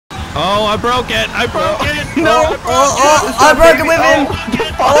Oh, I broke it! I broke it! No! I broke it with him!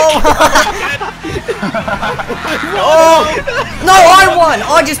 Oh! No, I won!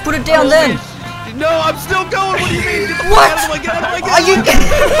 I just put it down then! No, I'm still going! What do you mean? What? Get out of the way! Get Are you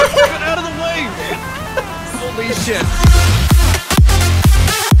out of the way! Holy shit!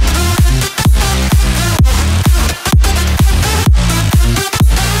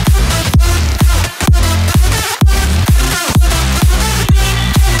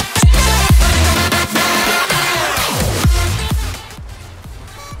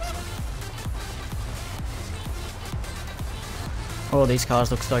 Oh, these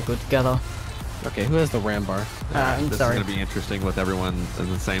cars look so good together. Okay, who has the ram bar? This sorry. is gonna be interesting with everyone in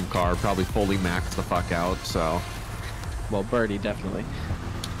the same car, probably fully maxed the fuck out, so. Well, Birdie, definitely.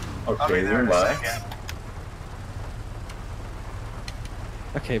 Okay, I'll be there in a second.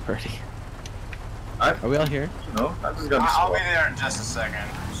 Okay, Birdie. Are we all here? No, I just got I'll be there in just a second.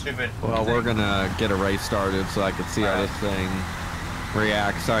 Stupid. Well, we're gonna get a race started so I can see how this thing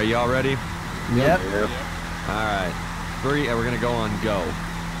reacts. Are y'all ready? Yep. Alright. 3, and we're gonna go on go.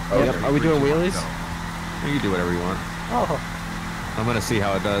 Okay. Yep. Are we doing wheelies? You can do whatever you want. Oh. I'm gonna see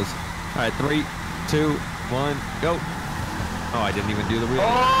how it does. Alright, 3, 2, 1, go. Oh, I didn't even do the wheel.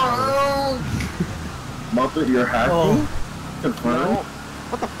 Oh! Muppet, you're hacking? Oh. Confirmed?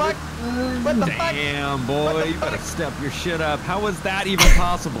 What the fuck? What the fuck? Damn, boy, you better step your shit up. How is that even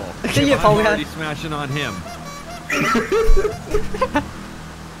possible? See you, I'm Polecat. already smashing on him.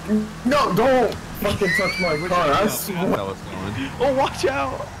 No, don't fucking touch my car. I swear. Oh, watch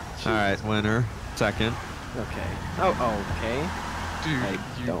out! Alright, winner. Second. Okay. Oh, okay. Dude,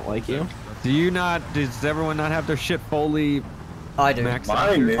 I don't like you. Does everyone not have their shit fully I do. maxed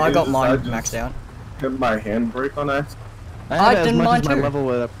out? Mine I got is, mine just maxed out. Hit my handbrake on that. I I had as didn't much mind as my too. level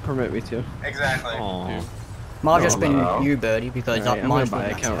would permit me to. Exactly. Aw. Mine's just Oh, been wow. you, Birdie, because Alright, I'm mine's gonna buy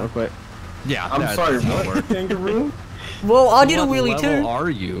been an maxed account real out. quick. Yeah, I'm that's sorry, not what? work. Kangaroo? Well, I did a What wheelie level too. are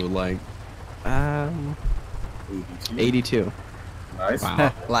you? Like, 82. Nice.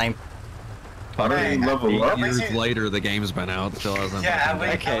 wow. Lame. How did Hey, you level up? Years later, the game's been out. Still hasn't Yeah, fucking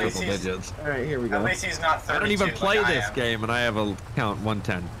at done least triple he's- digits. Alright, here we At go. least he's not 32. I don't even play like I this am. game, and I have a count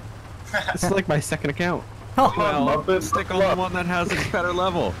 110. This is like my second account. Oh, Well, Muppet, stick on buckle the one that has a better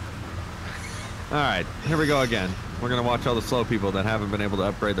level. Alright, here we go again. We're gonna watch all the slow people that haven't been able to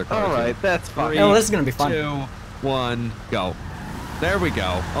upgrade their cars. Alright, that's fine. 3, oh, this is gonna be fun. 2, 1, go. There we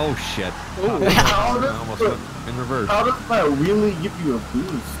go. Oh shit. How I does almost the- went in reverse. How does that wheelie give you a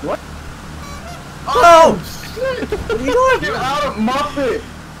boost? What? Oh! Shit! What are you doing? Get out of Muppet!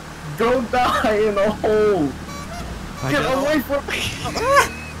 Go die in a hole! Get away from me!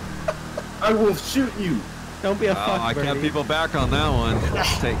 I will shoot you! Don't be a Oh, fuck, I kept Birdie. people back on that one.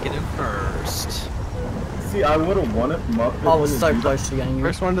 Taking it first. See, I would have won if Muppet I was wouldn't so do close to getting you.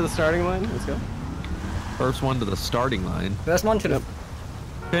 First one to the starting line. Let's go. First one to the starting line. First one to the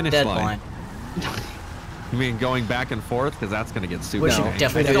Finish deadline. line. You mean going back and forth? Because that's going to get super We should strange.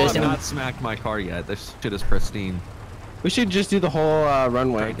 definitely I do still this have in- not smacked my car yet. This shit is pristine. We should just do the whole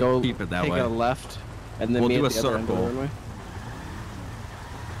runway. Try to Go keep it that take way. a left, and then We'll meet do at a the other end of the circle. runway.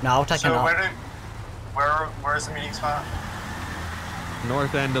 No, I'll take So an where's the meeting spot?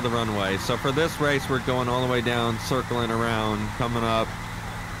 North end of the runway. So for this race, we're going all the way down, circling around, coming up,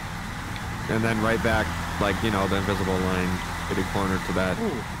 and then right back, like, you know, the invisible line, getting corner to that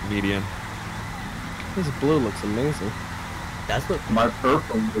median. This blue looks amazing. That's what. My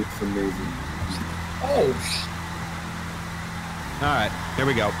purple looks amazing. Oh, Alright, here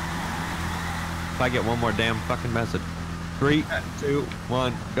we go. If I get one more damn fucking message. 3, 2,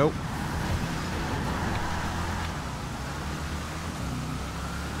 1, go.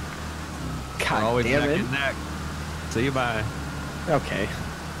 We're always damn neck it. and neck. See you, bye. Okay.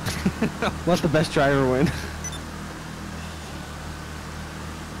 Let the best driver win.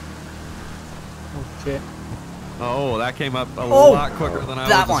 Oh shit. Oh, that came up a Oh, lot quicker than I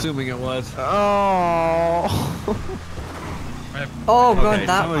that was one. assuming it was. Oh. Oh, Okay, going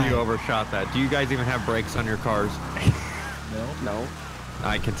that some of you way. overshot that. Do you guys even have brakes on your cars? No,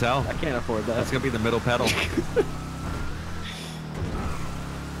 I can tell. I can't afford that. That's gonna be the middle pedal.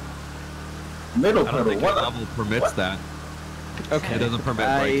 middle I don't pedal. think your What? level permits that. Okay. It doesn't permit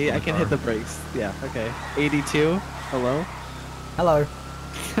brakes on I the can car. hit the brakes. Yeah. Okay. 82. Hello. Hello.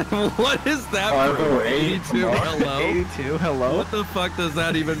 What is that? Oh, I for? go 82. Hello. 82. Hello. What the fuck does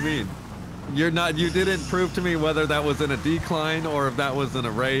that even mean? You didn't prove to me whether that was in a decline or if that was in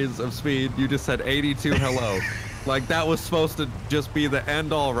a raise of speed. You just said 82 hello. Like that was supposed to just be the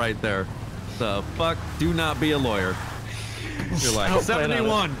end all right there. The fuck? Do not be a lawyer. You're like, Don't plan on it.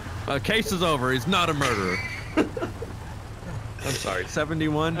 71. Case is over. He's not a murderer. I'm sorry,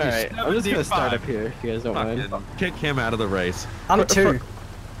 71. All right, I'm just gonna start up here if you guys don't mind. Fucking kick him out of the race. I'm 2.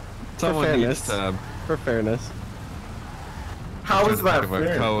 Someone needs to. For fairness. How is that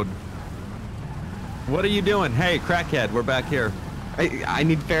fair? Code. What are you doing? Hey, crackhead, we're back here. I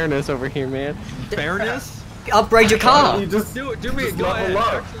need fairness over here, man. Fairness? Upgrade your car. You just Do me. just Go ahead. level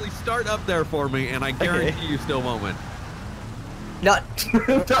up. Actually, start up there for me, and I guarantee you still won't win. No,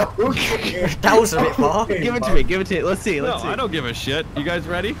 Okay. that was a bit far. Okay, Give it to me. Give it to me. Let's see. No, Let's see. I don't give a shit. You guys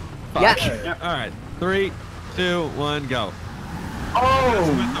ready? Yeah. All right. 3, 2, 1, go. Oh,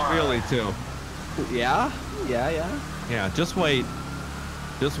 With the wheelie too. Yeah. Yeah, just wait.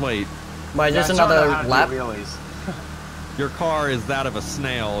 Just wait. Wait, there's Yeah, show them another how to do lap. wheelies. Your car is that of a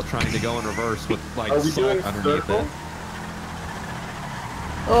snail trying to go in reverse with like are we salt doing underneath circle? it.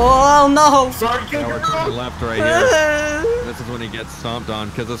 Oh no! Sorry, Yeah, we're turning left right here. This is when he gets stomped on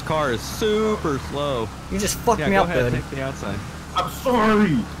because his car is super slow. You just fucked Yeah, me go up, ahead, dude. take the outside. I'm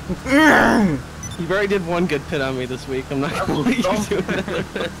sorry. You already did one good pit on me this week. I'm not gonna let you do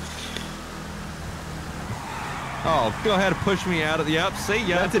it. Oh, go ahead and push me out of the up. See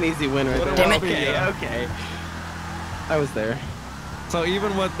ya. That's an easy win right there. Damn it. Okay. I was there. So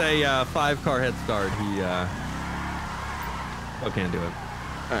even with a 5-car head start, he still can't do it.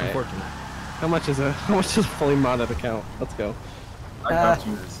 All right. Unfortunately. How much is a fully modded account? Let's go. I got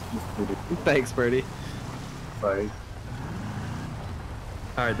you. Thanks, Birdie. Sorry.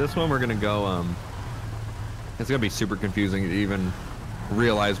 All right, this one we're gonna go. It's gonna be super confusing to even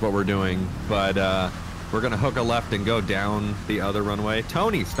realize what we're doing, but we're gonna hook a left and go down the other runway.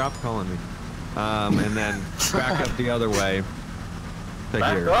 Tony, stop calling me. And then back up the other way to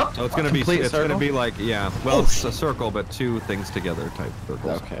Back here. up? So it's gonna be Complete it's gonna circle? be like well, it's a circle, but 2 things together type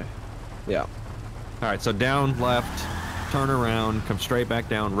circles. Okay. Yeah. All right, so down left, turn around, come straight back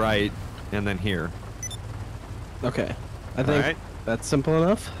down right, and then here. Okay. I think right. that's simple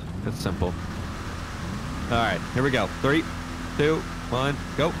enough. It's simple. All right, here we go. 3, 2, 1,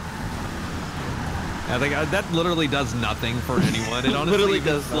 go. I think that literally does nothing for anyone. It honestly Literally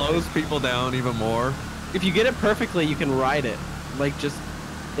even does slows people down even more. If you get it perfectly, you can ride it. Like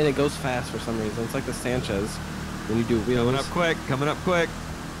and it goes fast for some reason. It's like the Sanchez when you do wheels. Coming up quick, coming up quick.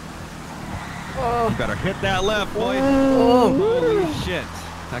 Oh. You better hit that left, boy. Oh. Holy shit.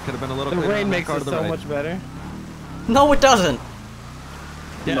 That could have been a little The cleaner rain on that makes car it to the so right. much better. No, it doesn't.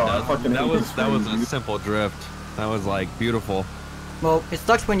 Yeah, No, it I does. fucking that hate was this that was rain, a dude. simple drift. That was like beautiful. Well, it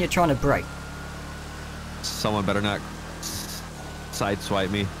sucks when you're trying to brake. Someone better not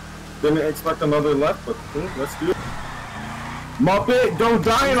sideswipe me. Didn't expect another left, but let's do it. Muppet, don't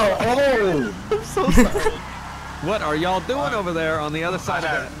die in a hole! I'm so sorry. What are y'all doing over there on the other side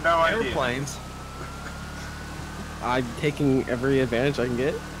I of have the no idea. airplanes? I'm taking every advantage I can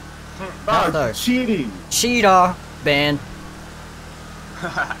get. No. Cheating! Cheater. Banned.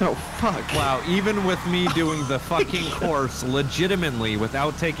 Oh fuck. Wow, even with me doing the fucking course legitimately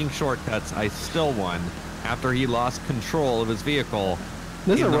without taking shortcuts, I still won after he lost control of his vehicle.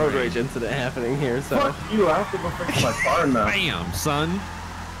 There's a in the road rain. rage incident happening here, so. Fuck you, I have to go fix my car now. Bam, son.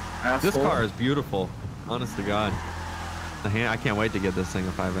 Asshole. This car is beautiful. Honest to God. I can't wait to get this thing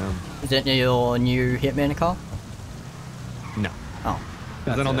a FiveM. Is that your new Hitman car? No. Oh.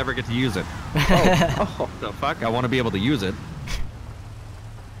 Because then I'll it. never get to use it. Oh. The fuck? I want to be able to use it.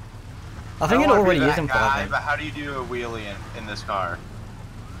 I think it don't wanna already be is that in guy, 5. but how do you do a wheelie in this car?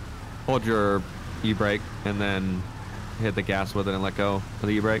 Hold your e-brake and then hit the gas with it and let go of the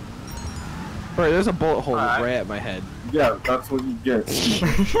e-brake. Bro, there's a bullet hole Alright. right at my head. Yeah, that's what you get.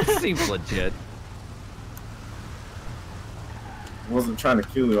 Seems legit. I wasn't trying to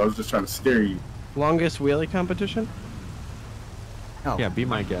kill you, I was just trying to scare you. Longest wheelie competition? Oh. Yeah, be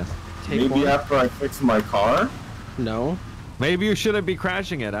my guest. Take Maybe one? after I fix my car? No. Maybe you shouldn't be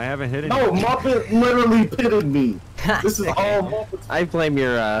crashing it. I haven't hit it. No, Muppet literally pitted me. This is all Muppet's. I blame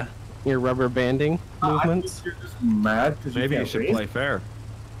your rubber banding I movements. think you're just mad because Maybe you can't should race. play fair.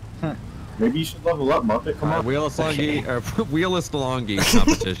 Maybe you should level up, Muppet. Come on. Wheelless longi or wheelless longi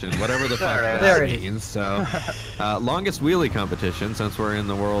competition, whatever the fuck There that it is. means. So, longest wheelie competition since we're in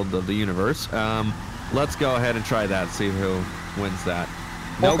the world of the universe. Let's go ahead and try that. See who wins that.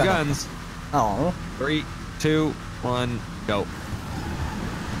 No Okay. guns. Oh. 3, 2, 1, go.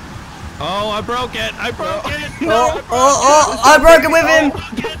 Oh, I broke it! I broke it! Oh, I broke it with him!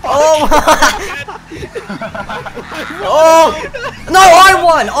 Oh! Oh! No, I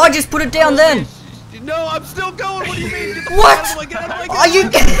won! I just put it down then! No, I'm still going. What do you mean? Get the What? fuck out of the way, get out of the way, Are you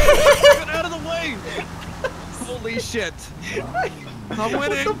get out of the way! Holy shit! I'm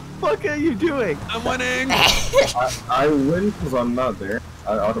winning! What the fuck are you doing? I'm winning! I win because I'm not there.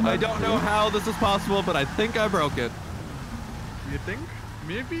 I I automatically don't know how this is possible, but I think I broke it. You think?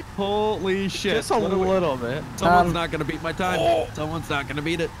 Maybe. Holy shit! Just a little bit. Someone's not gonna beat my time. Someone's not gonna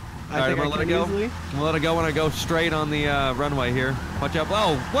beat it. All right, I'm gonna let it go. I'm gonna let it go when I go straight on the runway here. Watch out!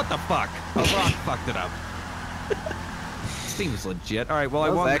 Oh, what the fuck? A rock fucked it up. Seems legit. All right, well, I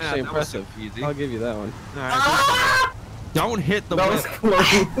won that. Actually impressive. That was easy. I'll give you that one. All right. Don't hit the whip.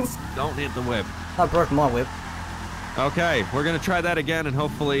 Close. Don't hit the whip. I broke my whip. Okay, we're gonna try that again, and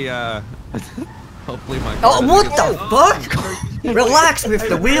hopefully, hopefully my. Oh, what the fuck? Relax with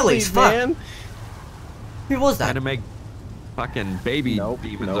the wheelies, fuck. Man. Who was Trying that? to make fucking baby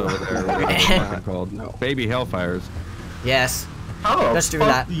demons over there. What are they called? No. Baby Hellfires. Yes. How Let's the do fuck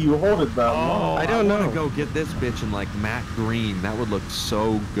that. do you hold it that long? I don't know. wanna go get this bitch in like matte green. That would look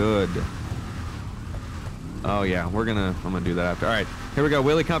so good. Oh yeah, I'm gonna do that after. All right, here we go.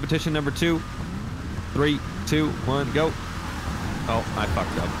 Wheelie competition number 2. 3, 2, 1, go. Oh, I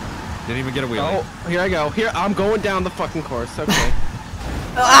fucked up. Didn't even get a wheelie. Oh, here I go. Here, I'm going down the fucking course. Okay.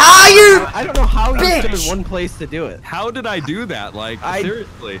 Ah, you! I don't know how you Bitch! stood in one place to do it. How did I do that? Like,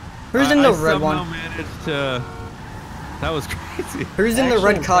 seriously. Who's in the I red somehow one? managed to... That was crazy. Who's in the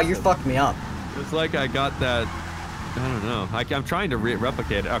red car? You fucked me up. It's like I got that... I don't know. I'm trying to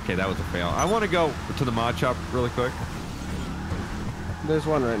replicate it. Okay, that was a fail. I want to go to the mod shop really quick. There's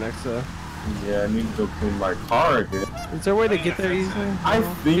one right next to. Yeah, I need to go clean my car again. Is there a way to get there easily? I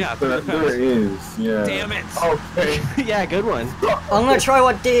think Yeah, that there is. Yeah. Damn it. Okay. Yeah, good one. I'm gonna try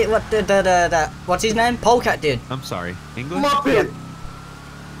what what's his name? Polecat did. I'm sorry. English? Muppet!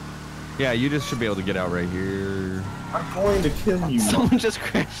 Yeah, you just should be able to get out right here. I'm going to kill you. Someone just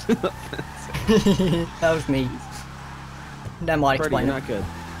crashed in the fence. That was me. That might Pretty explain it. not good.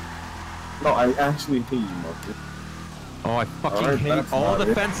 No, I actually hate you, Muppet. Oh, I fucking Alright, hate that's all not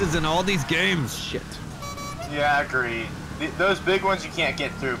the it. fences in all these games. Shit. Yeah, I agree. Those big ones you can't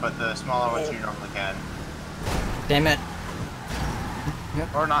get through, but the smaller ones you normally can. Damn it.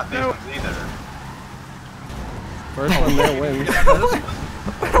 Or not big ones either. First one there wins.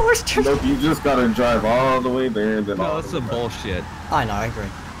 Where's two? Nope, you just gotta drive all the way there and then No, all that's the some way back. bullshit. I know, I agree.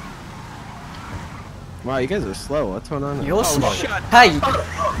 Wow, you guys are slow. What's going on? You're slow. shut Hey!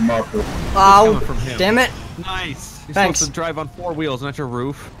 Muppet. Oh, coming from him. damn it. Nice. You're Thanks. supposed to drive on 4 wheels, not your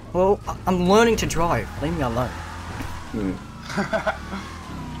roof. Well, I'm learning to drive. Leave me alone.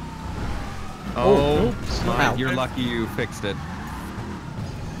 Oh, my, Ow. you're lucky you fixed it.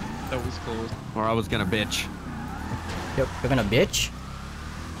 That was close. Or I was gonna bitch. You're gonna bitch?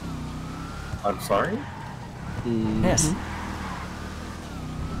 I'm sorry? Yes.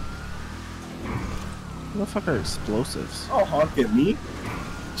 Motherfucker explosives. Oh, honk at me?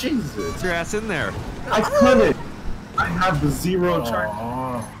 Jesus. Get your ass in there. I couldn't. I have the zero track.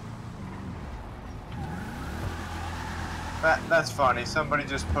 That's funny. Somebody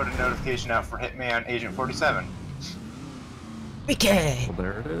just put a notification out for Hitman Agent 47. Okay. Well,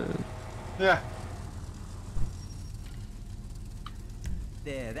 there it is. Yeah.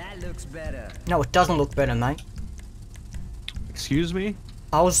 There, that looks better. No, it doesn't look better, mate. Excuse me?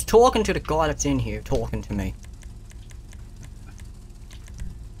 I was talking to the guy that's in here, talking to me.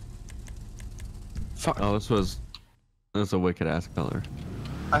 Fuck. Oh, this was a wicked ass color.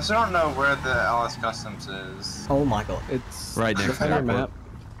 I still don't know where the LS Customs is. Oh my god. It's Right next to on the our map.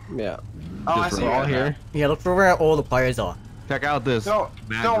 Yeah. Oh, I Just see we're it all now. here. Yeah, look for where all the players are. Check out this. Don't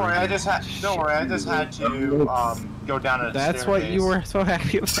mad worry. I green just had. shit. Don't worry. I just had to go down a That's what you were so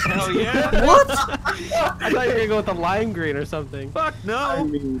happy about. Hell yeah! What? I thought you were gonna go with the lime green or something. Fuck I no!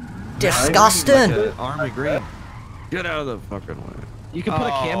 mean, Disgusting! Like a army green. Get out of the fucking way. You can put a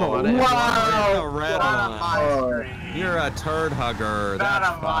camo on it. wow! You're a red Not on my one. screen. You're a turd hugger. Not That's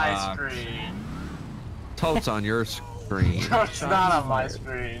on my fucked. screen. Totes on your screen. No, it's not on my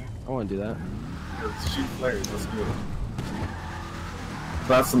screen. I want to do that. Let's shoot flares. Let's do it.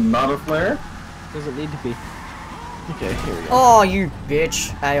 That's not a flare? Doesn't need to be. Okay, here we go. Oh, you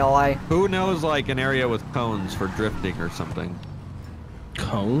bitch, AI. Who knows like an area with cones for drifting or something?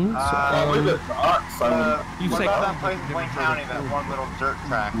 Cones? Oh, look at the ox. You What say about that cones, place in I've Blaine never County, heard that of one little dirt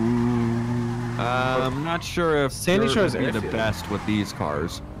track? I'm not sure if Sandy dirt Shores would be the Airfield. best with these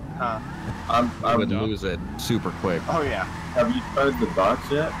cars. Huh. I would I'm lose it super quick. Oh yeah. Have you tried the docks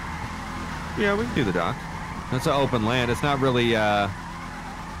yet? Yeah, we can do the dock. That's an open land. It's not really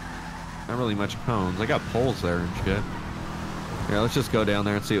much cones. I got poles there and shit. Yeah, let's just go down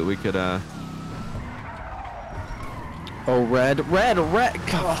there and see what we could Oh, red.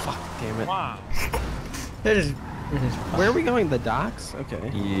 Oh, fuck, damn it. Wow. It is. Where are we going? The docks? Okay.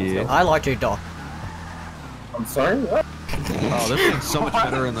 Yeah. I like to dock. I'm sorry? What? Oh, this thing's so much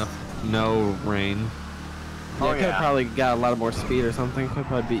better in the no rain. Yeah, Oh, I could have yeah. probably got a lot more speed or something. Could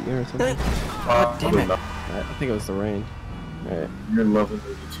probably beat you or something. God damn it. I think it was the rain. Alright. You're level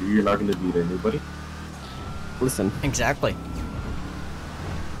 82. You're not gonna beat anybody. Listen. Exactly.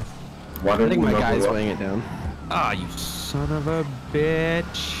 Why I don't think you my level guy's up? weighing it down. Ah, you son of a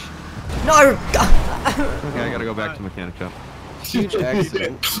bitch. No! Okay, I gotta go back to mechanic shop. Huge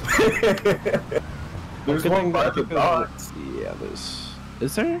accident. There's Good one thing by that the because- docks. Yeah, there's.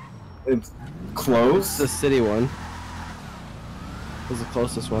 Is there? It's It's close. the city one. Is the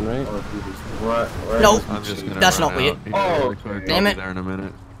closest one, right? Oh, dude, it's right Nope. I'm just gonna That's run not out. it. Here, Oh, really quick. damn I'll it. be there in a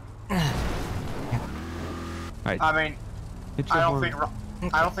minute. Alright, I mean, hit your I horn.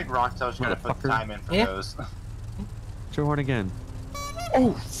 don't think Rocktail's gonna put the Motherfucker. time in for Yeah. those. Hit your horn again.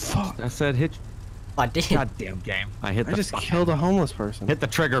 Oh, fuck. I said hit. I did. Goddamn game. I hit I the. just killed a homeless person. Hit the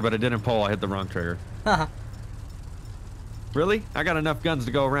trigger, but it didn't pull. I hit the wrong trigger. Haha. Really? I got enough guns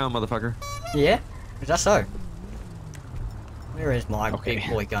to go around, motherfucker. Yeah? Is that so? Where is my Okay. big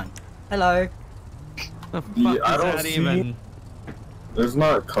boy gun? Hello. The fuck Yeah, I is don't that see- even? There's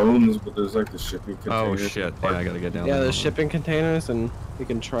not cones, but there's like the shipping Oh containers. shit! Yeah, I gotta get down Yeah, there. there's shipping containers, and we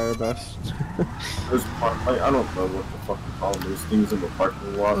can try our best. There's like, I don't know what the fuck you call them. There's things in the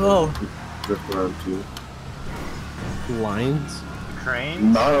parking lot. that Oh. you can drift around too. Lines?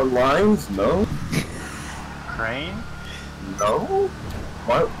 Crane? Not a lines? No. Crane? No.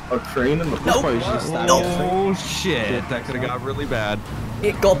 What? A crane in the Nope. Probably should have stopped Nope. this thing. Oh shit! That could have got really bad.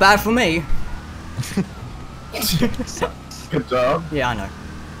 It got bad for me. Good job. Yeah, I know.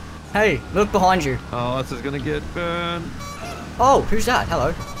 Hey, look behind you. Oh, this is gonna get bad. Oh, who's that?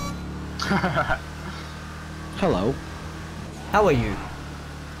 Hello. Hello. How are you?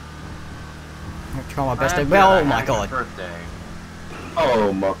 I'm trying my best to. I'm Well, good. oh my Happy god. Birthday.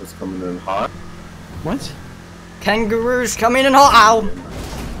 Oh, Muppet's coming in hot. What? Kangaroos coming in hot. Ow.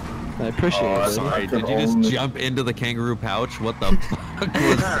 I appreciate Oh, it. that's buddy. I Sorry, can did you just only- jump into the kangaroo pouch? What the fuck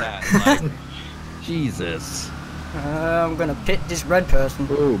was that? Like, Jesus. I'm gonna pit this red person.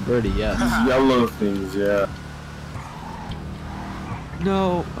 Ooh, birdie, yes. These yellow things, yeah.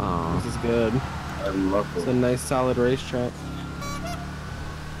 No. Oh. This is good. I love It's a it. nice solid racetrack.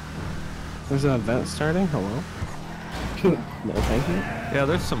 There's an event starting? Hello? No, thank you. Yeah,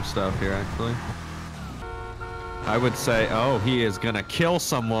 there's some stuff here actually. I would say, oh, he is gonna kill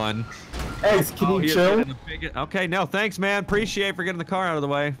someone. Hey, can Oh, you he is chill? getting the big- Okay, no, thanks, man. Appreciate for getting the car out of the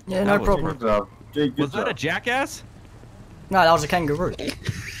way. Yeah, That no was problem. perfect. Good job. Jay, good Was that a job. jackass? No, that was a kangaroo.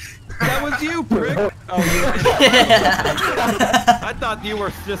 That was you, prick. Oh, I thought you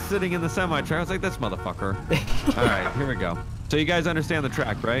were just sitting in the semi truck. I was like, this motherfucker. All right, here we go. So you guys understand the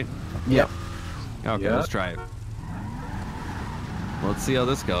track, right? Yep. Okay, Yeah. let's try it. Let's see how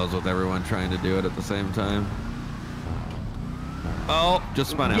this goes with everyone trying to do it at the same time. Oh,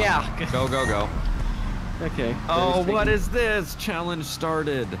 just spun out. Yeah. Go, go, go. Okay. Oh, birdie's what taken. is this? Challenge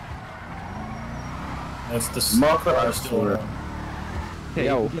started. That's the Muppet, I swear. Hey,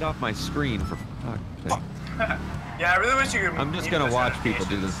 Yo. get off my screen for fuck's sake. Yeah, I really wish you could. I'm just use gonna those watch people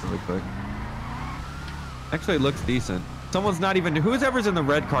do notifications. this really quick. Actually, it looks decent. Someone's not even. Whoever's in the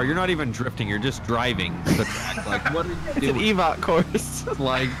red car, you're not even drifting. You're just driving the track. Like, what are you It's an doing? EVOT course.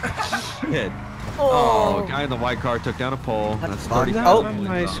 Like, shit. Oh, guy in the white car took down a pole. That's fun. 30. Oh. On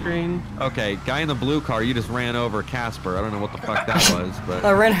my screen. Okay, guy in the blue car, you just ran over Casper. I don't know what the fuck that was, I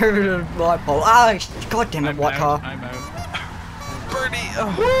but. ran over the light pole. Ah, god damn it, I'm white out. car. I'm out. Birdie!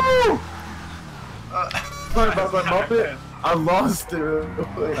 Oh. Sorry about that, Muppet. I lost it.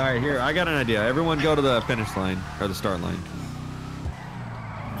 All right, here. I got an idea. Everyone, go to the finish line or the start line.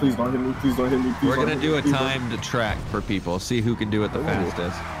 Please don't hit me. Please don't hit me. Please We're don't gonna hit do me, a please don't- timed track for people. See who can do it the Ooh.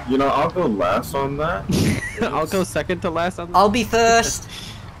 fastest. You know, I'll go last on that. I'll go second to last on I'll be first.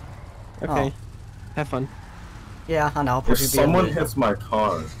 Okay. Oh. Have fun. Yeah, I know. I'll If probably be someone on hits my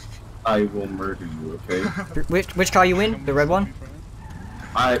car, I will murder you. Okay? Which car you in? The red one?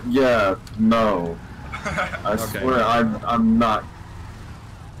 No. I Okay. swear, I'm not.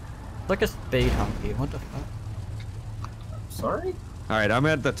 Look at speed hump here. What the fuck? Sorry. All right, I'm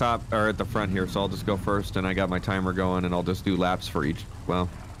at the top or at the front here, so I'll just go first, and I got my timer going, and I'll just do laps for each. Well,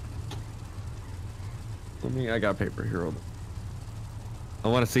 I got paper here. Hold on. I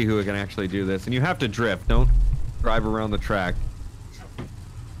want to see who can actually do this, and you have to drift. Don't drive around the track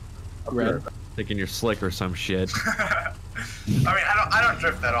Red. thinking you're slick or some shit. I mean, I don't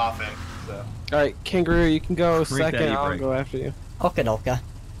drift that often. So. Alright, Kangaroo, you can go Freak second. Daddy I'll break. go after you. Okay, okay.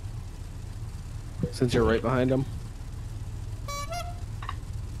 Since you're right behind him.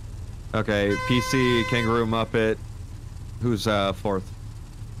 Okay, PC, Kangaroo, Muppet. Who's fourth?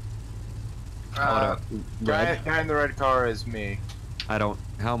 Guy in the red car is me. I don't.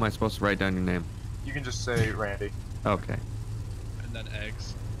 How am I supposed to write down your name? You can just say Randy. Okay. And then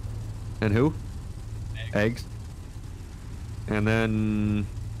eggs. And who? Eggs. And then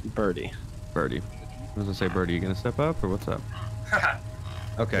Birdie. Birdie. I was gonna say, Birdie, you gonna step up or what's up?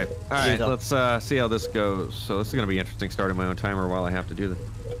 Okay. All right. Let's see how this goes. So this is gonna be interesting. Starting my own timer while I have to do this.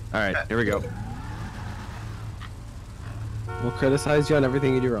 All right. Here we go. We'll criticize you on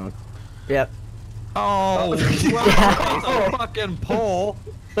everything you do wrong. Yep. Oh, the fucking pole.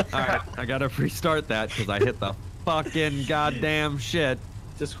 All right. I gotta restart that because I hit the fucking goddamn shit.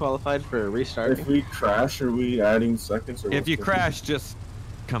 Disqualified for restarting. If we crash, are we adding seconds? Or If you crash, just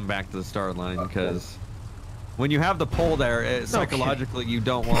come back to the start line because when you have the pole there, psychologically you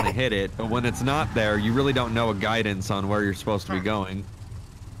don't want to hit it. But when it's not there, you really don't know a guidance on where you're supposed to be going.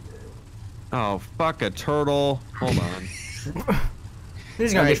 Oh, fuck a turtle. Hold on. This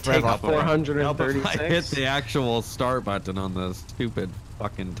is gonna be forever. 436. I hit the actual start button on the stupid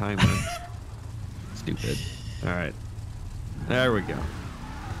fucking timer. Stupid. All right. There we go.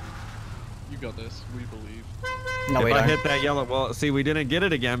 You got this. We believe. No, we If I don't. hit that yellow, well, see, we didn't get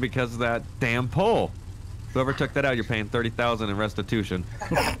it again because of that damn pole. Whoever took that out, you're paying $30,000 in restitution.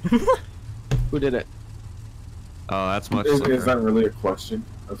 Who did it? Oh, that's much Is simpler. that really a question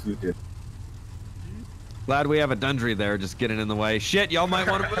of who did? Glad we have a Dundry there, just getting in the way. Shit, y'all might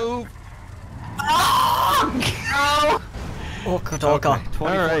want to move. Okay. 24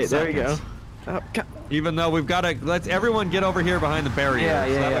 All right, there we go. seconds. Oh, God. Even though we've got to, let's everyone get over here behind the barrier. Yeah,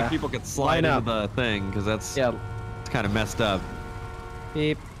 so yeah, that way yeah. people can slide Line into the thing, because that's Yeah. it's kind of messed up.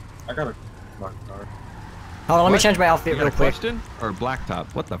 Beep. I got a black car. Hold on, let me What? change my outfit You got real a quick. question? Or blacktop?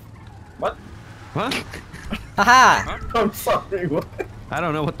 What the? What? What? Haha! I'm sorry. What? I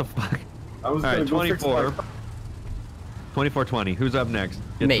don't know what the fuck. I was All right, gonna go fix 24. my car. 24-20. Who's up next?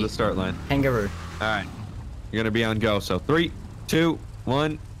 Get Me. to the start line. Kangaroo. All right. You're gonna be on go. So 3, 2,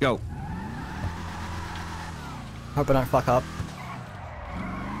 1, go. Hope I don't fuck up.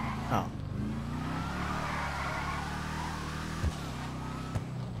 Oh.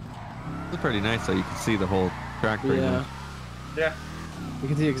 It's pretty nice though. You can see the whole track pretty Yeah. much. Yeah. You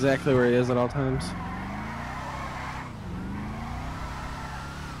can see exactly where he is at all times.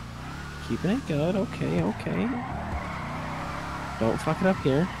 Keeping it good. Okay, okay. Don't fuck it up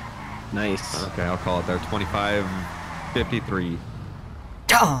here. Nice. Okay, I'll call it there. 25-53.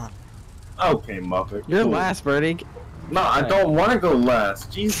 God! Okay, Muppet. You're cool. last, Birdie. No, I don't want to go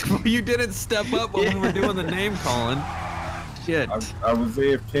last. Jeez. You didn't step up when we were doing the name calling. Shit. I was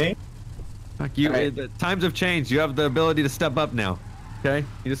AFK. Fuck you. Alright. The times have changed. You have the ability to step up now. Okay?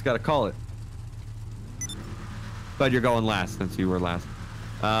 You just gotta call it. But you're going last since you were last.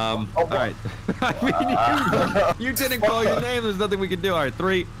 Alright. I mean, you didn't call your name. There's nothing we can do. Alright,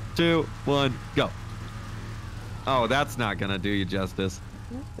 3, 2, 1, go. Oh, that's not gonna do you justice.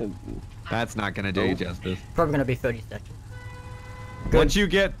 That's not gonna do you justice. Probably gonna be 30 seconds. Once you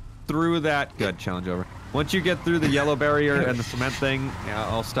get through that, good, challenge over. Once you get through the yellow barrier and the cement thing, yeah,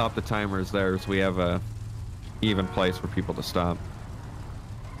 I'll stop the timers there so we have a even place for people to stop.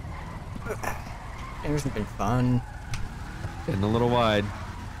 It hasn't been fun. Getting a little wide.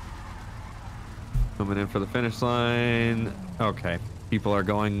 Coming in for the finish line. Okay, people are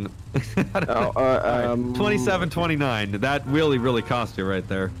going. 27-29. That really cost you right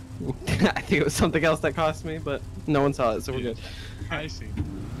there. I think it was something else that cost me, but no one saw it, so we're good. I see.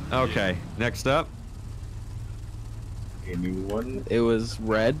 Okay, next up. Anyone? It was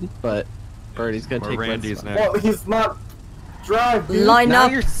red, but Birdie's gonna Or take Randy's red. next. Well, he's not drive, dude. Line Now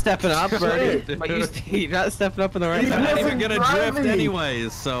up! you're stepping up, Birdie, Shit. but you're not stepping up in the right He's I'm not time. even gonna driving. drift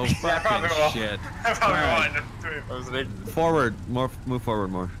anyways, so probably fucking will. shit. I probably Alright. won. Forward, move forward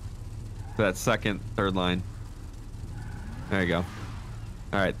more. To that second, third line. There you go.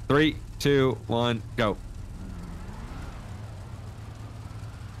 All right, 3, 2, 1, go.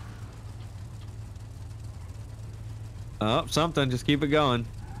 Oh, something. Just keep it going.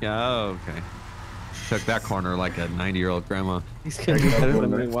 Yeah. Oh, okay. Took that corner like a 90-year-old grandma. He's gonna do better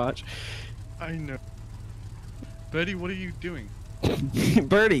than me. Watch. I know. Betty, what are you doing?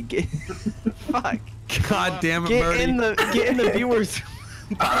 Birdie, fuck. God damn it, Get Birdie. in the viewers.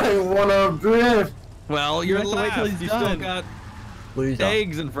 I wanna drift. Well, you're have to wait till last. he's You still done. got Loser.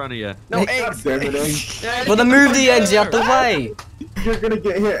 eggs in front of you. No God eggs. Damn it, eggs. Well, then move the eggs out the way! You're gonna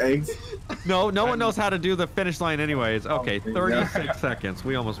get hit, eggs. No one knows how to do the finish line anyways. Okay, Okay, 36 seconds.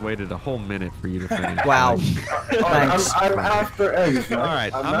 We almost waited a whole minute for you to finish. Wow. I'm Thanks. after eggs. Right? All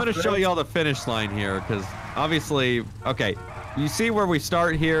right, I'm gonna after show eggs. you all the finish line here, because obviously, okay, you see where we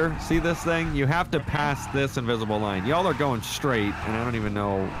start here? See this thing? You have to pass this invisible line. Y'all are going straight, and I don't even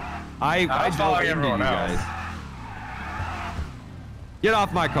know. I drove following into you everyone else. guys. Get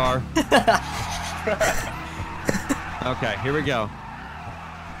off my car. Okay, here we go.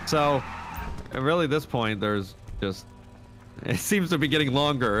 So, really, at this point, there's just It seems to be getting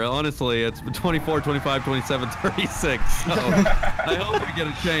longer. Honestly, it's 24, 25, 27, 36. So I hope we get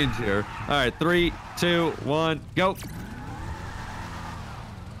a change here. All right, 3, 2, 1, go.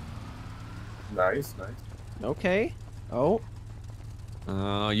 Nice. Okay. Oh.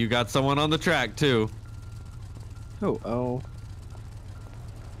 You got someone on the track too. Oh.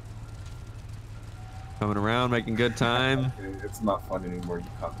 Coming around, making good time. It's not fun anymore. You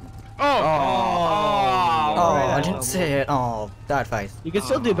copy. Oh, I didn't see it. Oh, that face. You can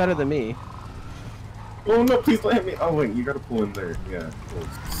still do better than me. Oh no, please let me. Oh wait, you gotta pull in there. Yeah, cool.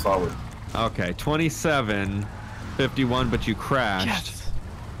 Solid. Okay, 27, 51, but you crashed. Yes.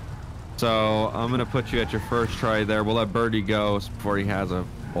 So I'm gonna put you at your first try there. We'll let Birdie go before he has a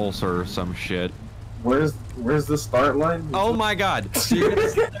ulcer or some shit. Where's the start line? Oh my God! You're gonna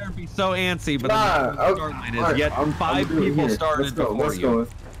sit there and be so antsy, but the start line is yet 5 people started before you.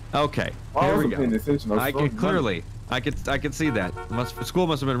 Okay, here we go. I can clearly, I could see that. School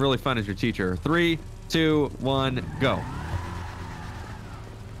must have been really fun as your teacher. 3, 2, 1, go.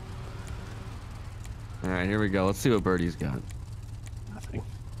 All right, here we go. Let's see what Birdie's got. Nothing.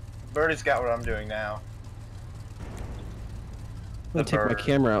 Birdie's got what I'm doing now. I'm gonna take my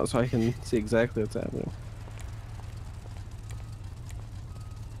camera out so I can see exactly what's happening.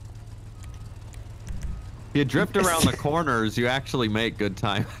 If you drift around the corners, you actually make good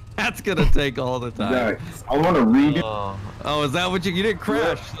time. That's gonna take all the time. Yeah, I want to read it. Oh, is that what you didn't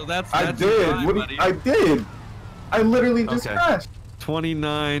crash? Yeah. So that's I did. Time, I did. I literally just crashed.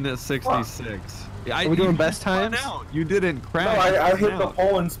 29.66. Are we doing best times? No, you didn't crash. No, I hit the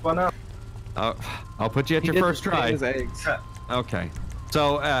pole and spun out. I'll put you at your first try. Okay.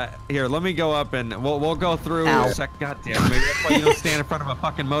 So here, let me go up and we'll go through. God damn, maybe that's why you don't stand in front of a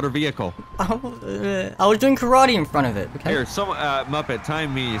fucking motor vehicle. I was doing karate in front of it. Okay. Here, Muppet,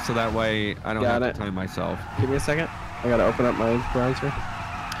 time me so that way I don't have to time myself. Give me a second. I gotta open up my browser.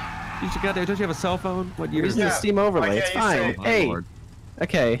 Don't you have a cell phone? What year? We're using the Steam overlay. It's fine. Hey. Lord.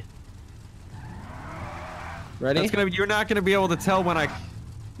 Okay. Ready? You're not gonna be able to tell when I.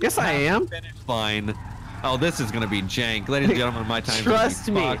 Yes, I am. Finish line. Oh, this is gonna be jank, ladies and gentlemen. My time.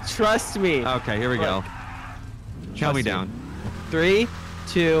 Trust me. Trust me. Okay, here we go. Count me down. 3,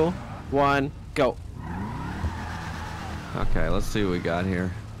 2, 1, go. Okay, let's see what we got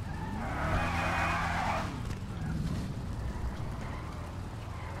here.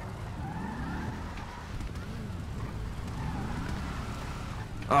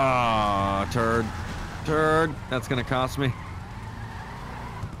 Oh, turd. That's gonna cost me.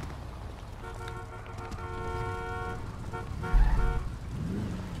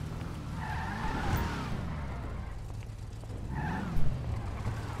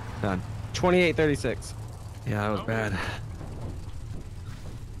 Done. 28:36. Yeah, that was bad.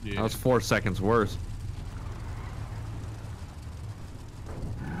 Yeah. That was 4 seconds worse.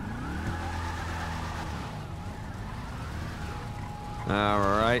 All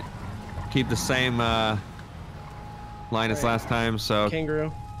right. Keep the same line as last time. So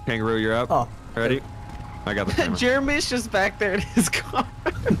Kangaroo, you're up. Oh. Ready? I got the timer. Jeremy's just back there in his car.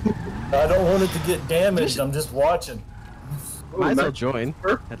 I don't want it to get damaged. I'm just watching. Might as well join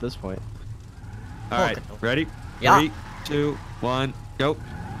at this point. All right. Ready? Yeah. 3, 2, 1, go.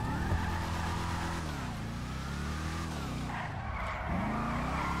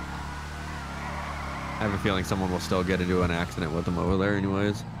 I have a feeling someone will still get into an accident with them over there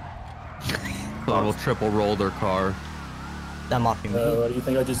anyways. Someone will triple roll their car. That might be me. What do you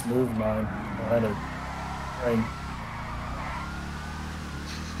think? I just moved mine behind a train.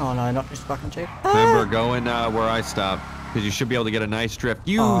 Oh no, not just fucking cheap. Remember, going where I stopped, because you should be able to get a nice drift.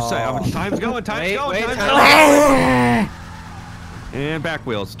 Say, how much time's going? Time's going. And back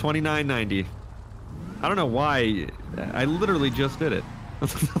wheels, 29.90. I don't know why. I literally just did it.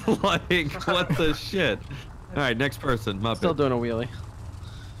 Like, what the shit? All right, next person. Muppet. Still doing a wheelie.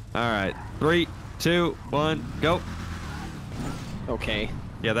 All right, 3, 2, 1, go. Okay.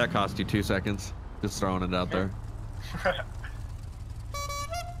 Yeah, that cost you 2 seconds. Just throwing it out there.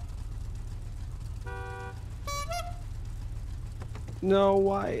 No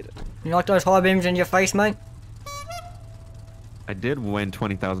wide. You like those high beams in your face, mate? I did win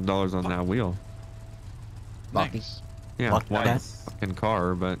 $20,000 on that wheel. Lucky. Yeah, Lucky. white fucking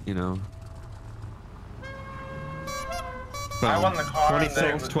car, but you know. I won the car.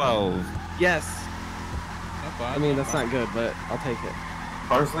 26-12. Yes. I mean, that's not good, but I'll take it.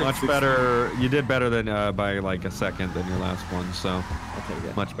 Much better. You did better than by like a second than your last one, so I'll take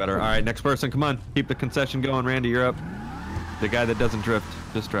it. much better. All right, next person. Come on, keep the concession going. Randy, you're up. The guy that doesn't drift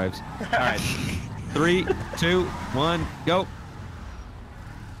just drives. All right, 3, 2, 1, go.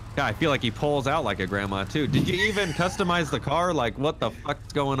 God, I feel like he pulls out like a grandma too. Did you even customize the car? Like, what the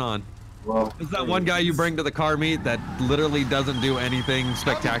fuck's going on? Well, Is that one guy you bring to the car meet that literally doesn't do anything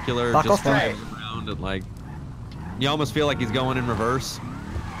spectacular? Fuck just off, drives around and like, you almost feel like he's going in reverse.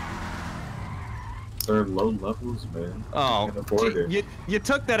 they're low levels, man. Oh, You can afford it. you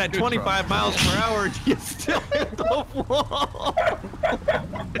took that at 25 miles per hour and you still hit the wall.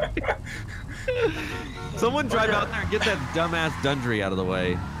 Someone drive out there and get that dumbass Dundry out of the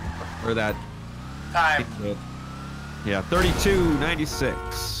way. Or that. Time. Yeah,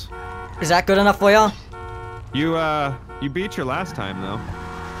 32.96. Is that good enough for ya? You beat your last time though.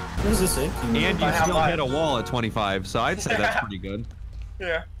 What is this ink? And you By how still much? hit a wall at 25, so I'd say that's pretty good.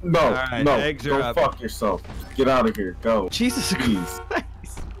 Yeah. No, Alright, no, eggs are go up. fuck yourself. Get out of here. Go. Jesus Please.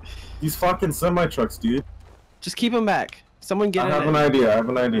 Christ. These fucking semi-trucks, dude. Just keep him back. Someone get I in have it. an idea. I have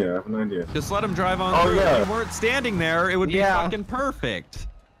an idea. I have an idea. Just let him drive on Oh, through. yeah. If you weren't standing there, it would be Yeah. fucking perfect.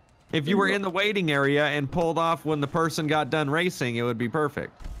 If you were in the waiting area and pulled off when the person got done racing, it would be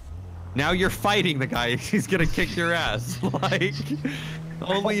perfect. Now you're fighting the guy. He's gonna kick your ass. Like,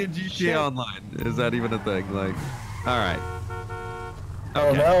 only in GTA Online is that even a thing. Like, all right. Oh,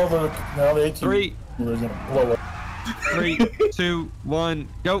 Okay. now the 18 Three. is gonna blow up. 3, 2, 1,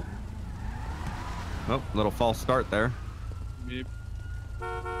 go. Oh, little false start there. Beep.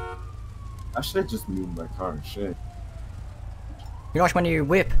 I should have just moved my car. Shit. You watch when you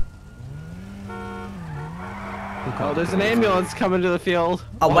whip. Oh, there's an ambulance coming to the field.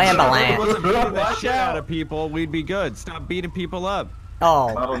 A wambulance. Wasn't beating the shit out of people, we'd be good. Stop beating people up.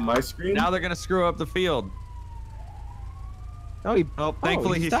 Oh. Not on my screen. Now they're gonna screw up the field. Oh, Oh,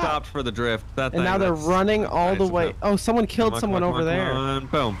 thankfully he stopped for the drift. That And thing, now they're that's running all the nice way. enough. Oh, someone killed Come on, someone come on, over come there. on.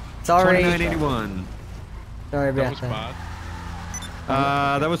 Boom. Sorry. 29.81. Sorry That about was that.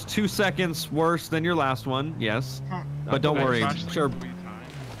 bad. That was 2 seconds worse than your last one, yes. But don't I worry, crashed like sure, 3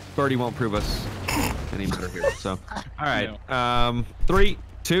 times. Birdie won't prove us any better here. So, all right. 3,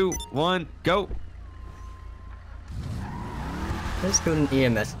 2, 1, go. Let's go to an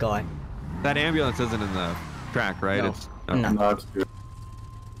EMS guy. That ambulance isn't in the track, right? No. It's No. Not it's good.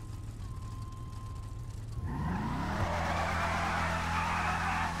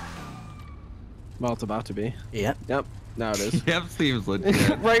 Well, it's about to be. Yep. Yep. Now it is. Yep, seems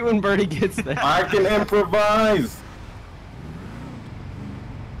legit. Right when Birdie gets there. I can improvise.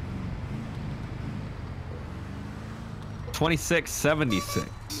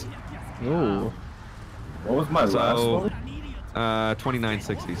 $26.76. Ooh. What was my last So, one?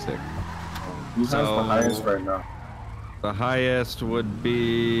 $29.66. Who has the so- highest right now? The highest would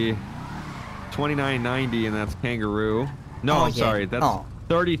be $29.90, and that's Kangaroo. No, Oh, I'm yeah. sorry, that's Oh.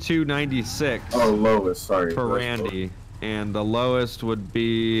 $32.96 Oh, lowest. Sorry. for Lowest. Randy, and the lowest would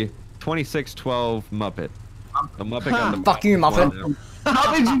be $26.12 Muppet. The Muppet got the Fuck you, Muppet. one there.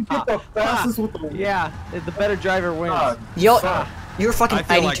 How did you get the fastest with the? Yeah, the better driver wins. God, You're fuck. fucking I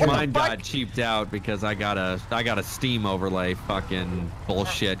feel like 82. mine got cheaped out because I got a Steam overlay fucking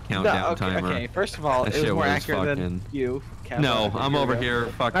bullshit countdown timer. Okay, first of all, That it was shit more was accurate than fucking- you. No, Captain. I'm over here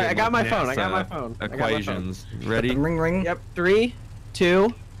fucking. Alright, I got my with phone, I got my NASA phone, I got my phone. Equations. Ready? Ring ring. Yep. 3,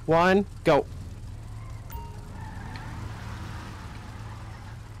 2, 1, go.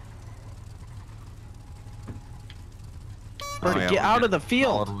 Birdie, yeah, get we're out of the solid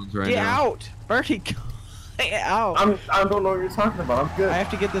field. ones right Get now. out. Birdie, get out. I don't know what you're talking about. I'm good. I have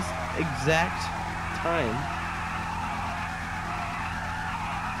to get this exact time.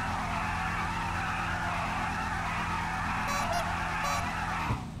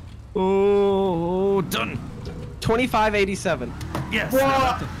 Oh, done. 25:87. Yes. What?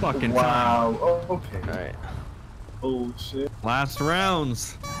 That's the fucking time. Wow. Oh, okay. All right. Oh shit. Last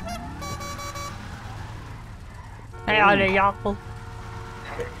rounds. Howdy, y'all.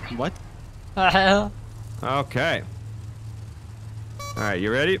 What? Okay. All right,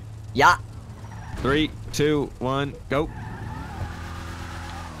 you ready? Yeah. 3, 2, 1, go.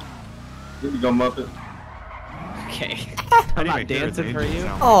 Here you go, Muppet. Okay. I'm I'm not dancing for you.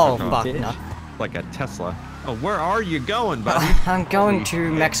 Oh, fuck no. Like a Tesla. Oh, where are you going, buddy? I'm going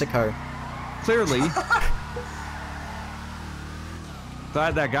to Mexico. Clearly.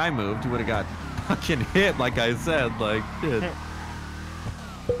 Glad that guy moved. He would have got fucking hit, like I said. Like, shit.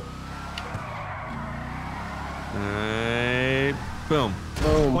 Alright. Boom.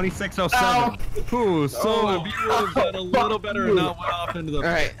 Boom. 2607. Ooh, so if you would have done a little better and not went off into the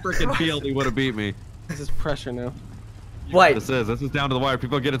Alright. freaking field, he would have beat me. This is pressure now. Wait. This is down to the wire.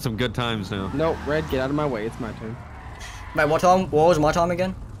 People are getting some good times now. No, Red, get out of my way. It's my turn. Wait, what time? What was my time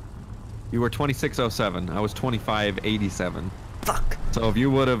again? You were 2607. I was 2587. Fuck. So if you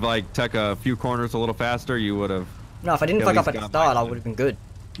would have like took a few corners a little faster, you would have. No, if I didn't At fuck up least at the got start, I mine. would have been good.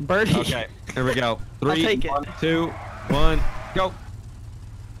 Birdie. Okay, here we go. I'll 3, take it. 2, 1, go.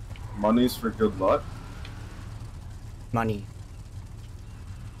 Money's for good luck. Money.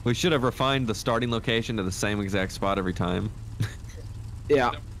 We should have refined the starting location to the same exact spot every time.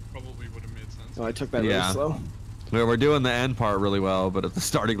 Yeah. That probably would have made sense. Oh, I took that Yeah. really slow. We're doing the end part really well, but if the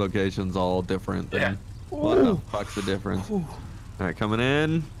starting location's all different, then what the fuck's the difference? All right, coming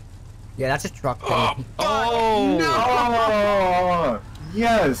in. Yeah, that's a truck thing. Oh! Oh,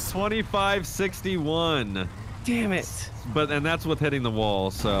 yes. 2561. Damn it. And that's with hitting the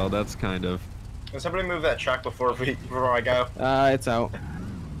wall, so that's kind of. Can somebody move that truck before I go? It's out.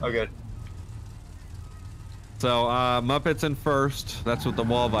 Oh, good. So Muppets in first. That's with the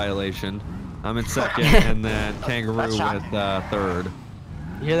wall violation. I'm in second, and then Kangaroo with third.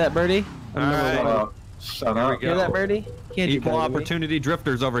 You hear that, Birdie? All right. Shut Here we up. go. Hear that, Birdie? Can't Equal you better than me? opportunity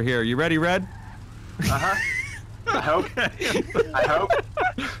drifters over here. You ready, Red? Uh-huh. I hope. I hope.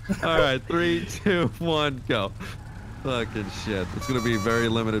 All right, 3, 2, 1, go. Fucking shit. It's gonna be very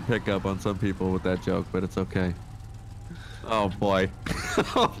limited pickup on some people with that joke, but it's okay. Oh boy.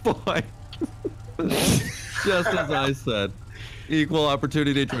 Oh boy. Just as I said. Equal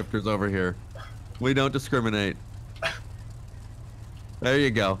opportunity drifters over here. We don't discriminate. There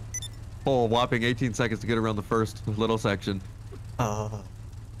you go. Whole whopping 18 seconds to get around the first little section. You're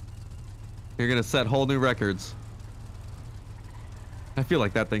gonna set whole new records. I feel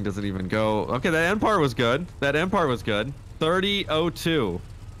like that thing doesn't even go. Okay, that end part was good. That end part was good. 30:02.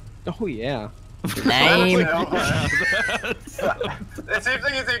 Oh, yeah. Lame. It seems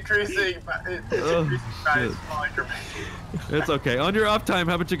like it's increasing by small increments. It's okay. On your off time,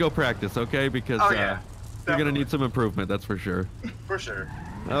 how about you go practice, okay? Because Oh, you're yeah. gonna Definitely. need some improvement, that's for sure. For sure.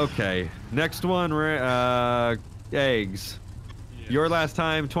 Okay, next one, eggs. Yeah. Your last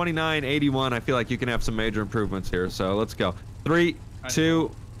time, 29:81. I feel like you can have some major improvements here, so let's go. 3,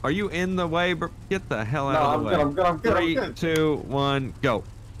 2, are you in the way? Get the hell out of the way. I'm good. 3, 2, 1, go.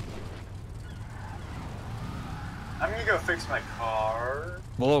 I'm gonna go fix my car.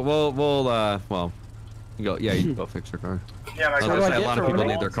 Well, you go. Yeah, you can go fix your car. Yeah, my I was car's gonna say a get lot of for people it?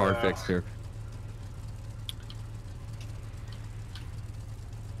 need their car So- fixed here.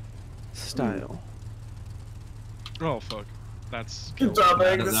 Style. Oh fuck. That's. Good job,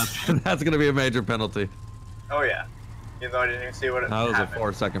 Angus. That's gonna be a major penalty. Oh yeah. Even though I didn't even see what it That was a happened.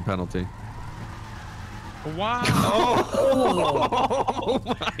 4-second penalty. Wow. Oh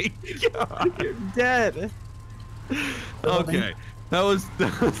my god! You're dead. Okay,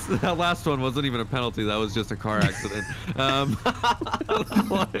 that last one wasn't even a penalty. That was just a car accident.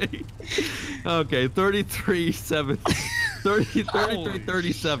 Okay,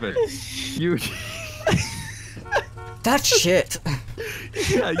 33-37. You. That's shit.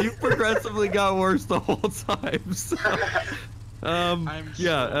 Yeah, you progressively got worse the whole time. So, a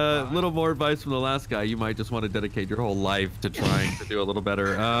little more advice from the last guy. You might just want to dedicate your whole life to trying to do a little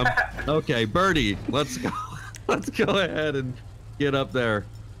better. Okay, Birdie, let's go. Let's go ahead and get up there.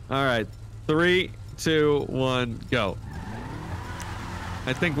 All right, 3, 2, 1, go.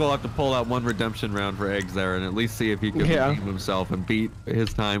 I think we'll have to pull out one redemption round for Eggs there and at least see if he can redeem himself and beat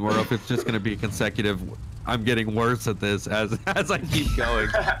his time, or if it's just going to be consecutive. I'm getting worse at this as I keep going.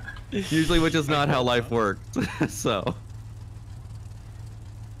 Usually, which is not how life works. So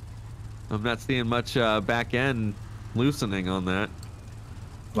I'm not seeing much back end loosening on that.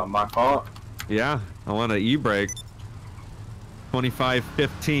 Not my fault. Yeah, I want an e-brake.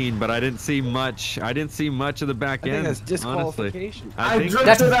 25-15, but I didn't see much. I didn't see much of the back I think end. that's honestly. disqualification. I think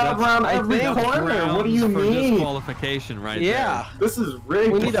drifted out around I every think corner. What do you for mean? disqualification right Yeah. This is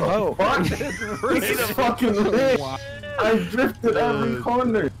rigged. We need a vote. Fuck. This is fucking rigged. I drifted every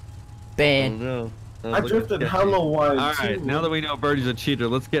corner. Ban. there. I drifted hella wide. All right, too. now that we know Birdie's a cheater,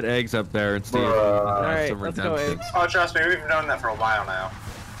 let's get Eggs up there and see if we Bruh. can have Alright, some let's go, redemption. Eggs. Oh, trust me, we've known that for a while now.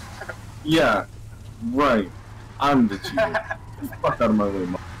 Yeah, right. I'm the cheater. Get the fuck out of my way,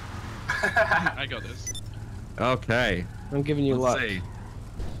 man. I got this. I'm Okay, giving you let's luck. see.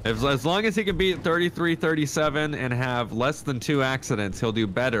 As long as he can beat 33-37 and have less than 2 accidents, he'll do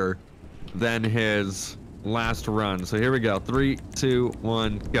better than his last run. So here we go. 3, 2,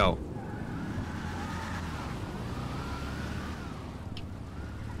 1, go.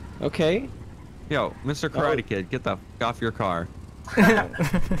 Okay. Yo, Mr. Karate Kid, get the f off your car.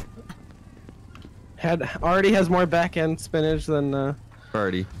 Already has more back end spinach than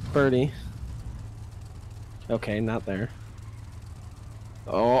Birdie. Birdie. Okay, not there.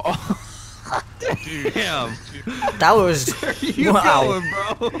 Oh. Damn. That was Where you wow.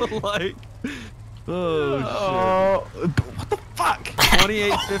 going, bro? Like, oh, Oh. What the fuck?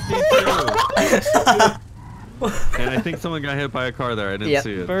 shit. 28-52. And I think someone got hit by a car there. I didn't Yep,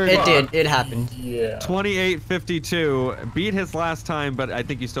 see it. it did. It happened. Yeah. 28:52. Beat his last time, but I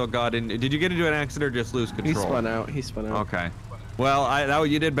think you still got in. Did you get into an accident or just lose control? He spun out. He spun out. Okay. Well,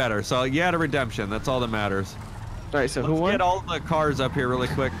 you did better. So you had a redemption. That's all that matters. All right. So who Let's won? get all the cars up here really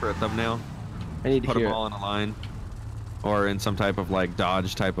quick for a thumbnail. I need to Put hear them it. all in a line, or in some type of like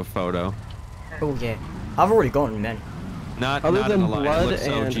Dodge type of photo. Oh yeah, I've already gotten many. Not Other in than a line. It blood looks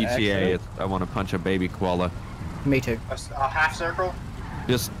so and GTA. accident? I want to punch a baby koala. Me too. A half circle?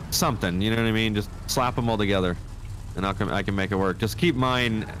 Just something. You know what I mean? Just slap them all together, and I can make it work. Just keep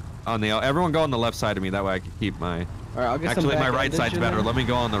mine on the. Everyone go on the left side of me. That way I can keep my. All right. I'll get some Actually, my back right endage side's in better. there. Let me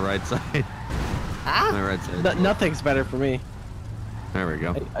go on the right side. Ah. My right side. Nothing's better for me. There we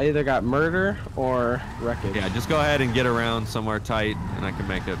go. I either got murder or wreckage. Yeah, just go ahead and get around somewhere tight, and I can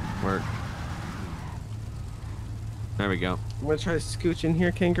make it work. There we go. I'm gonna try to scooch in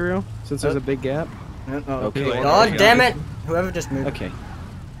here, Kangaroo, since there's a big gap. Okay. Too late. God There we damn go. it! Whoever just moved. Okay.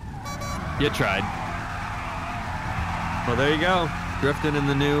 You tried. Well, there you go. Drifting in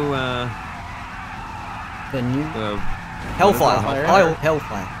the new, The new Hellfire. Hellfire.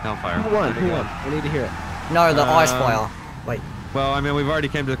 Hellfire. Hellfire. Who won? There Who you go. won? I need to hear it. No, the ice fire. Wait. Well, I mean, we've already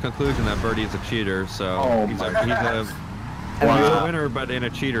came to the conclusion that Birdie's a cheater, so Oh he's my a winner, but in a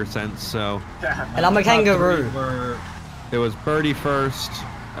cheater sense. So And I'm a kangaroo. it was Birdie first,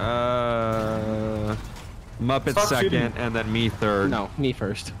 Muppet Stop second, cheating. and then me third. No, me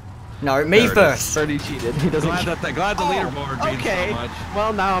first. No, me There it is. first. Birdie cheated. He doesn't. Glad the leaderboard means Okay. so much.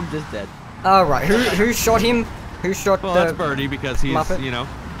 Well, now I'm just dead. All right. Who shot him? Who shot Well, that's the? Birdie because he's, Muppet? you know,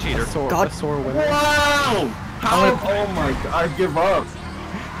 cheater. God. A sore winner. Wow! How? Oh my god! I give up.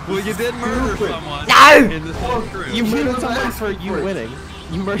 Well, you did murder Stupid. someone. No! In this whole crew. You murdered Should've someone asked for you for it. winning.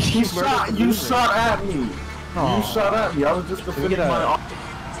 You murdered. You shot at me. Aw. You shot at me. I was just defending get a- my.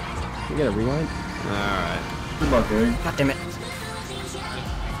 You gotta rewind. All right. Good luck, Eric. God damn it.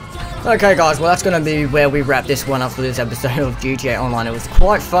 Okay guys, well that's gonna be where we wrap this one up for this episode of GTA Online. It was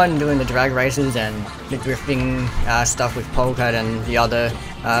quite fun doing the drag races and the drifting stuff with Polecat and the other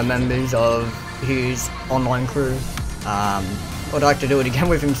members of his online crew. I'd like to do it again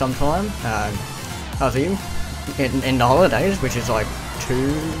with him sometime. I think in the holidays, which is like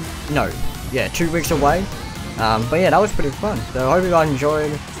 2 weeks away. But yeah, that was pretty fun. So I hope you guys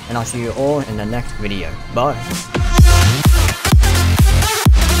enjoyed, and I'll see you all in the next video. Bye.